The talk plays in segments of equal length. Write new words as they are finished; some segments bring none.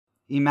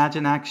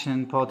Imagine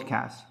Action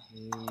Podcast.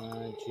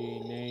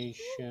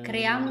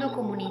 Creando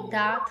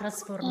comunità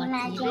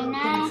trasformative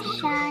per il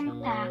futuro.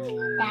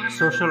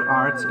 Social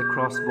arts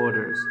across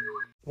borders.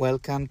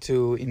 Welcome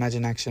to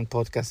Imagine Action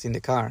Podcast in the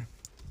car.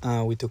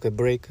 We took a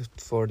break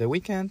for the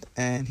weekend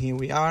and here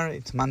we are.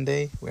 It's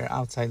Monday. We're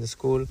outside the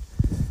school.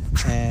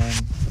 And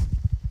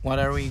what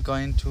are we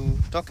going to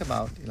talk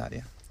about,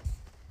 Ilaria?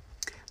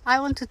 I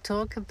want to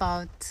talk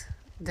about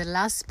the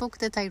last book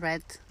that I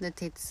read,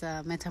 that it's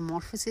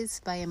Metamorphosis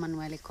by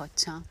Emanuele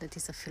Coccia, that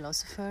is a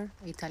philosopher,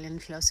 Italian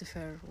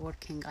philosopher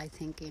working, I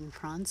think, in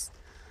France.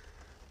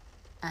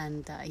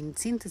 And in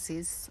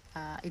synthesis,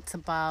 it's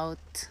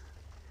about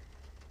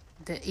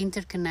the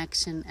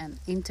interconnection and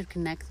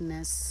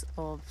interconnectedness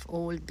of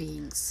all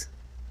beings,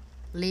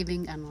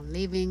 living and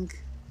non-living,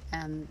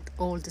 and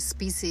all the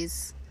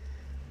species.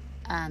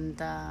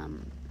 And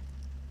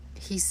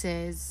he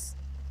says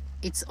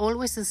it's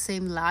always the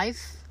same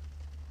life,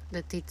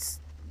 that it's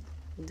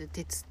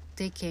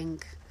taking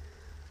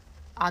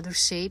other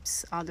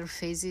shapes, other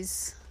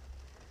phases,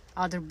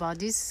 other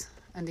bodies,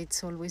 and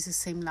it's always the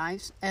same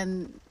life.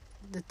 And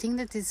the thing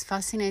that is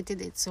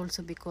fascinating, it's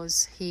also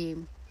because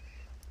he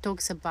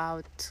talks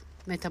about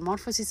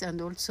metamorphosis and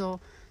also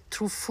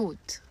through food.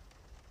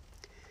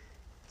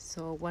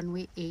 So when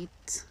we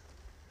eat,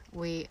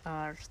 we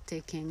are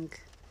taking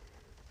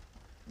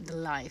the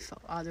life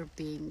of other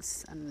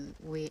beings and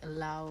we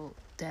allow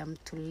them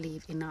to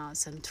live in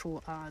us and through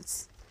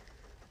us.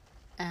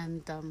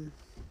 And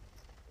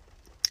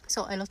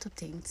so a lot of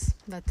things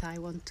that I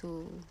want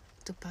to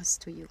pass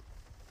to you.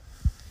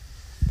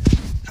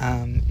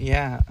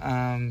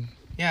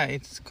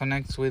 It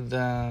connects with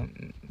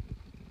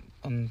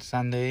on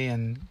Sunday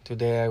and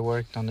today I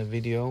worked on a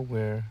video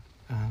we're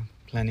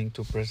planning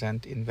to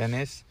present in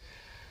Venice,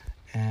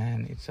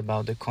 and it's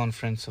about the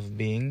Conference of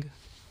Being,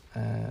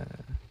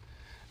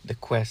 the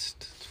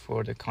quest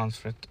for the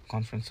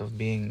Conference of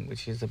Being,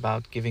 which is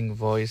about giving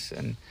voice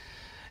and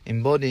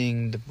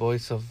embodying the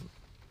voice of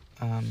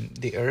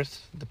the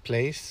earth, the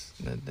place,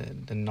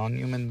 the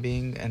non-human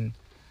being, and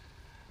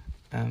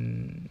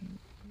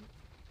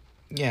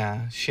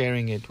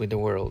sharing it with the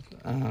world.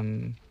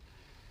 I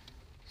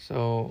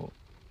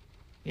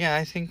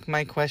think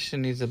my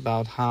question is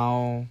about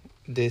how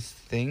this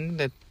thing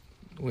that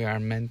we are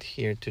meant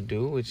here to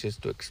do, which is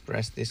to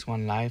express this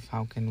one life,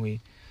 how can we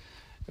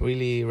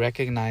really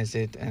recognize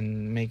it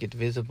and make it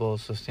visible,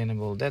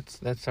 sustainable?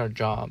 That's our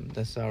job.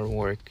 That's our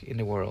work in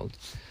the world.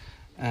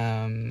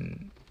 Had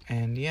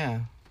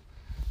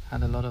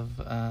a lot of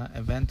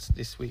events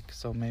this week,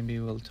 so maybe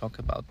we'll talk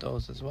about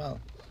those as well,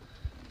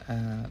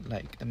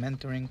 like the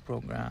mentoring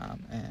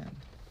program. And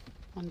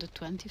on the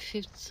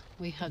 25th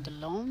we had a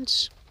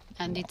launch,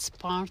 and it's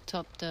part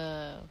of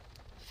the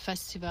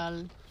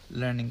festival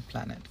Learning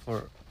Planet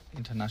for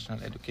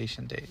International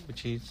Education Day,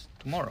 which is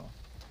tomorrow.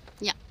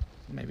 Yeah.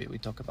 Maybe we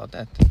talk about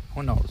that.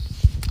 Who knows?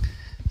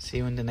 See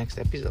you in the next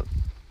episode.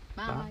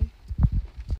 Bye.